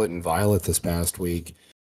Scarlet and Violet this past week,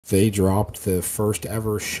 they dropped the first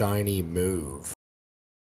ever shiny move.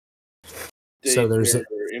 They're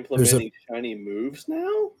implementing shiny moves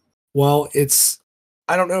now? Well,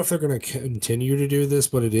 I don't know if they're going to continue to do this,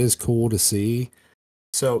 but it is cool to see.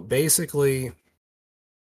 So basically,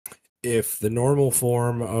 if the normal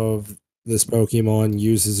form of this Pokemon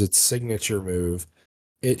uses its signature move,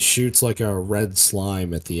 it shoots like a red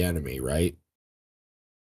slime at the enemy, right?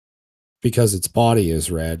 Because its body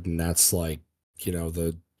is red, and that's like,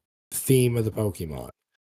 the theme of the Pokemon.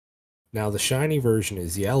 Now, the shiny version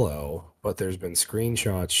is yellow, but there's been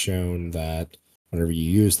screenshots shown that whenever you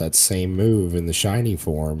use that same move in the shiny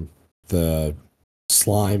form, the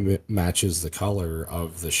slime matches the color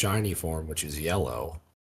of the shiny form, which is yellow.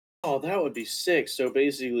 Oh, that would be sick. So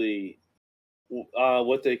basically,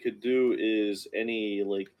 what they could do is any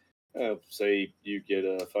like Say you get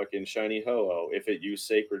a fucking shiny Ho-Oh. If it used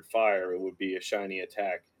Sacred Fire, it would be a shiny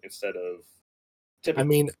attack instead of typical. I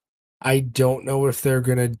mean, I don't know if they're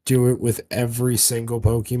gonna do it with every single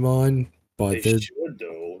Pokemon, but They should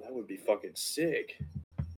though. That would be fucking sick.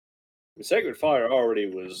 Sacred Fire already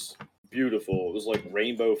was beautiful. It was like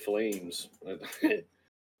rainbow flames.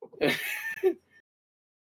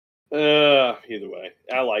 Either way,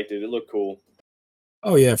 I liked it. It looked cool.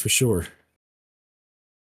 oh yeah, for sure.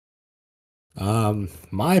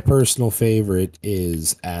 My personal favorite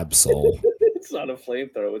is Absol. It's not a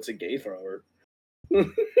flamethrower. It's a gay thrower.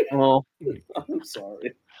 Well, I'm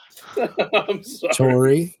sorry. I'm sorry.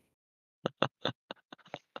 Tori,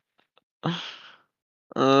 I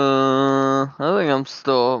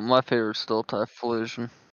think my favorite's still Typhlosion.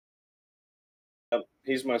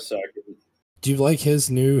 He's my second. do you like his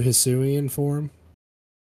new Hisuian form?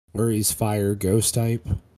 Where he's fire ghost type?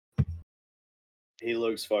 He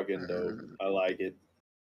looks fucking dope. I like it.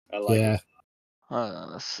 I like Yeah.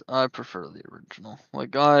 it. I prefer the original.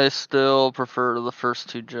 Like, I still prefer the first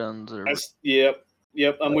two gens. Yep.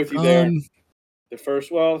 I'm with you there. The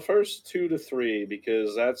first 2 to 3,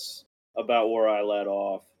 because that's about where I let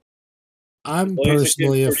off. I'm Blaziken's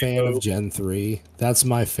personally a pretty fan of dope. Gen 3. That's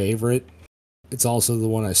my favorite. It's also the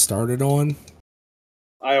one I started on.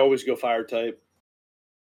 I always go fire type.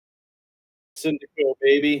 Cyndaquil,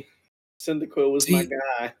 baby. Cyndaquil was my See,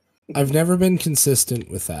 guy. I've never been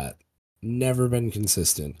consistent with that. Never been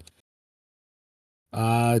consistent.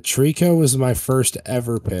 Trico was my first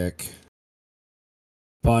ever pick.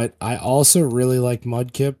 But I also really like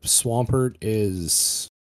Mudkip. Swampert is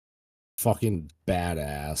fucking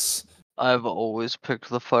badass. I've always picked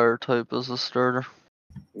the fire type as a starter.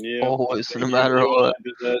 Yeah. Always, no matter what.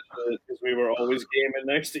 Because we were always gaming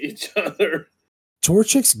next to each other.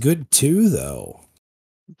 Torchic's good too, though.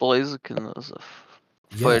 Blaziken is a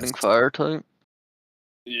fighting fire type.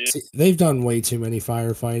 Yeah. See, they've done way too many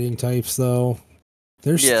firefighting types, though.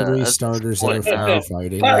 There's 3 starters that are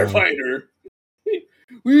firefighting. Firefighter.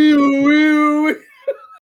 Wee.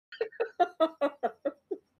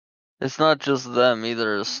 It's not just them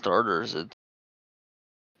either as starters. It's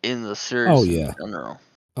in the series Oh, yeah. in general.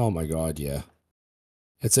 Oh my god, yeah.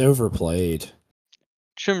 It's overplayed.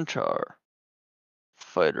 Chimchar.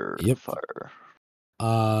 Fighter. Yep. Fire.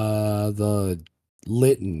 The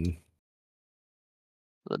Litten.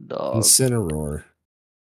 The dog. Incineroar.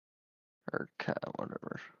 Or cat,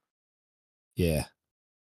 whatever. Yeah.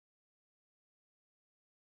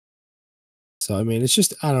 So, I mean, it's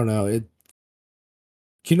just, I don't know. It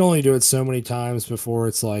can only do it so many times before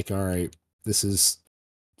it's like, all right, this is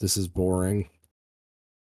boring.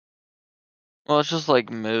 Well, it's just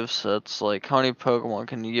like movesets. Like, how many Pokemon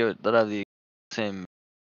can you get that have the same?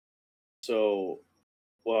 So,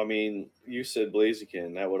 well, I mean, you said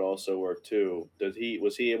Blaziken. That would also work too.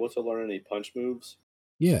 Was he able to learn any punch moves?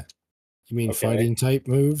 Yeah. You mean Okay. fighting type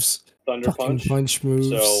moves? Thunder Fucking punch moves.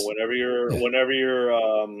 So whenever your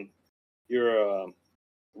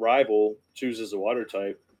rival chooses a water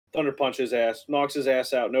type, Thunder Punch his ass, knocks his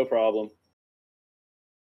ass out, no problem.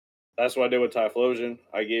 That's what I did with Typhlosion.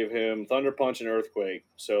 I gave him Thunder Punch and Earthquake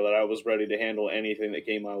so that I was ready to handle anything that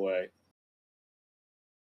came my way.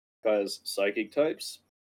 Because psychic types,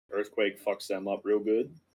 Earthquake fucks them up real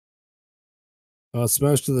good. Well, it's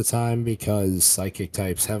most of the time because psychic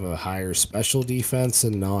types have a higher special defense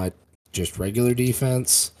and not just regular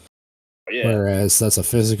defense. Yeah. Whereas that's a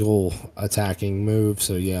physical attacking move,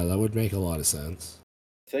 so yeah, that would make a lot of sense.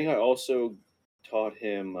 I think I also taught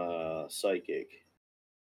him Psychic.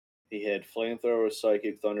 He had Flamethrower,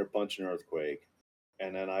 Psychic, Thunder Punch, and Earthquake.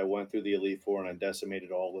 And then I went through the Elite Four and I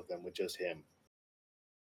decimated all of them with just him.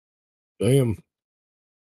 Damn.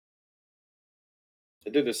 I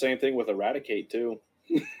did the same thing with Eradicate, too.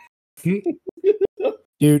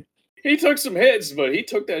 Dude. He took some hits, but he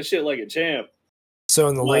took that shit like a champ. So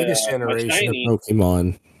in the latest generation of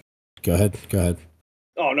Pokemon... Go ahead.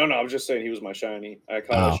 Oh, no, I was just saying he was my shiny. I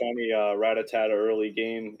caught a shiny Rattata early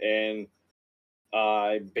game, and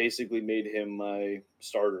I basically made him my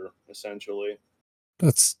starter, essentially.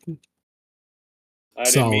 That's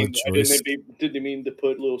solid choice. Didn't mean to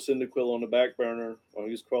put little Cyndaquil on the back burner. Well,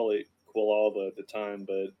 he was probably Quilava at the time,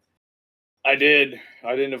 but I did.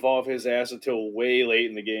 I didn't evolve his ass until way late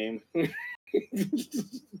in the game.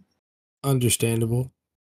 Understandable.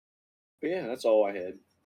 But yeah, that's all I had.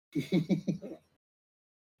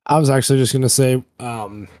 I was actually just going to say,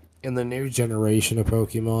 in the new generation of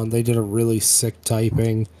Pokemon, they did a really sick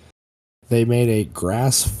typing. They made a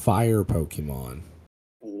grass fire Pokemon.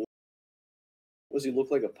 Does he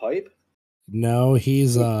look like a pipe? No,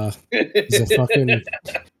 he's a fucking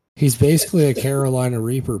He's basically a Carolina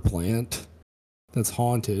Reaper plant that's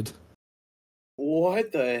haunted.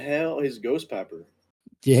 What the hell? His ghost pepper.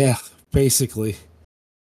 Yeah, basically.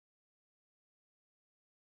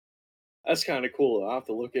 That's kind of cool. I'll have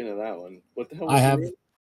to look into that one. What the hell I was the have name?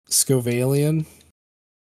 Scovalian.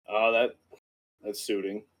 Oh, that's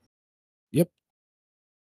suiting. Yep.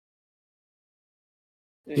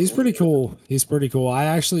 Yeah, He's pretty cool. He's pretty cool. I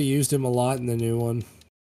actually used him a lot in the new one.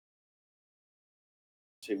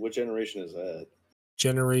 See, what generation is that?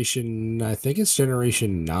 I think it's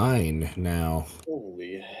Generation 9 now.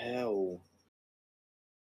 Holy hell.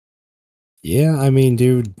 Yeah, I mean,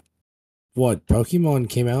 dude, what? Pokemon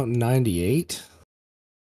came out in 98?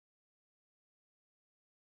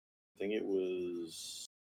 I think it was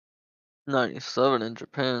 97 in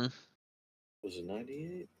Japan. it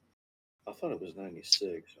 98? I thought it was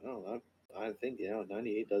 96. Oh, I think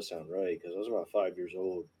 98 does sound right because I was about 5 years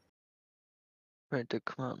old. Right, did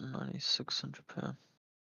come out in 96 in Japan.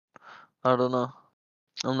 I don't know.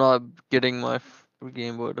 I'm not getting my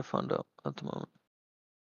Game Boy to find out at the moment.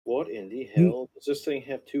 What in the hell? Does this thing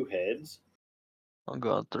have 2 heads? I'm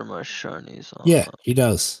going through my shinies. Yeah, he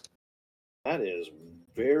does. That is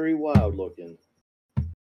very wild looking.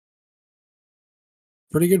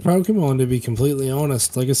 Pretty good Pokemon, to be completely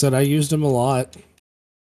honest. Like I said, I used him a lot.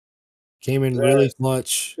 Came in really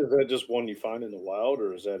clutch. Is that just one you find in the wild,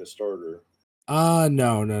 or is that a starter?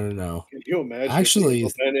 No. Can you imagine Actually,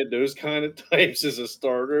 if they implemented those kind of types as a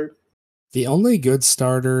starter? the only good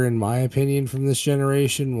starter, in my opinion, from this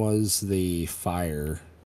generation was the Fire,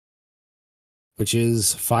 which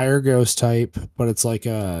is Fire Ghost type, but it's like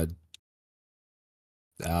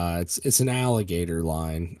it's an alligator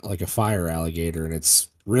line, like a fire alligator, and it's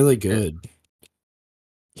really good.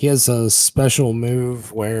 He has a special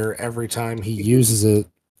move where every time he uses it,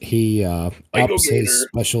 he ups his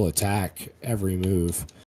special attack every move.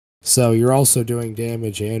 So you're also doing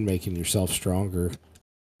damage and making yourself stronger.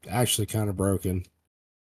 Actually, kind of broken.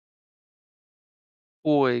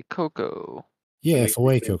 Boy, Coco. Yeah, makes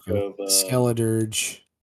me think Fuecoco. of, Skeledirge.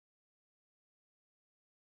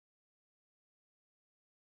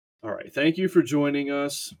 All right. Thank you for joining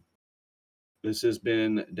us. This has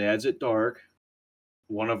been Dads at Dark.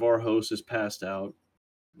 One of our hosts has passed out,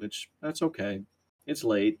 which that's okay. It's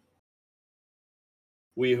late.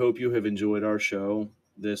 We hope you have enjoyed our show.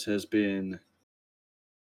 This has been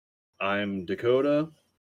I'm Dakota.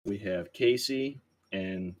 We have Casey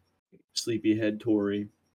and Sleepyhead Tory,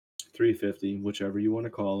 350, whichever you want to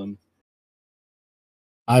call him.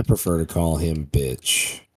 I prefer to call him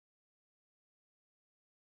bitch.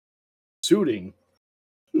 Suiting.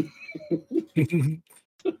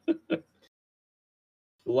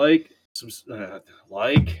 like,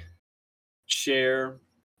 share,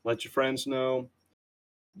 let your friends know.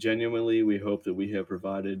 Genuinely, we hope that we have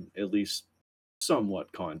provided at least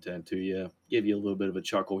somewhat content to you, give you a little bit of a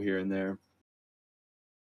chuckle here and there.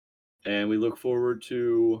 And we look forward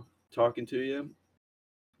to talking to you,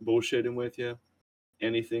 bullshitting with you,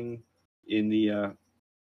 anything in the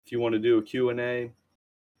if you want to do a Q&A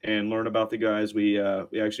and learn about the guys, we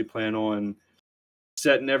actually plan on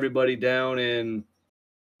setting everybody down and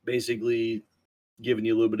basically giving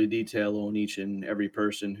you a little bit of detail on each and every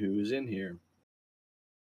person who is in here.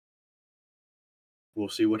 We'll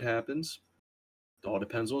see what happens. It all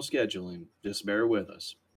depends on scheduling. Just bear with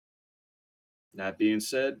us. That being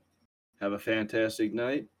said, have a fantastic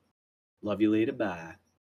night. Love you later. Bye.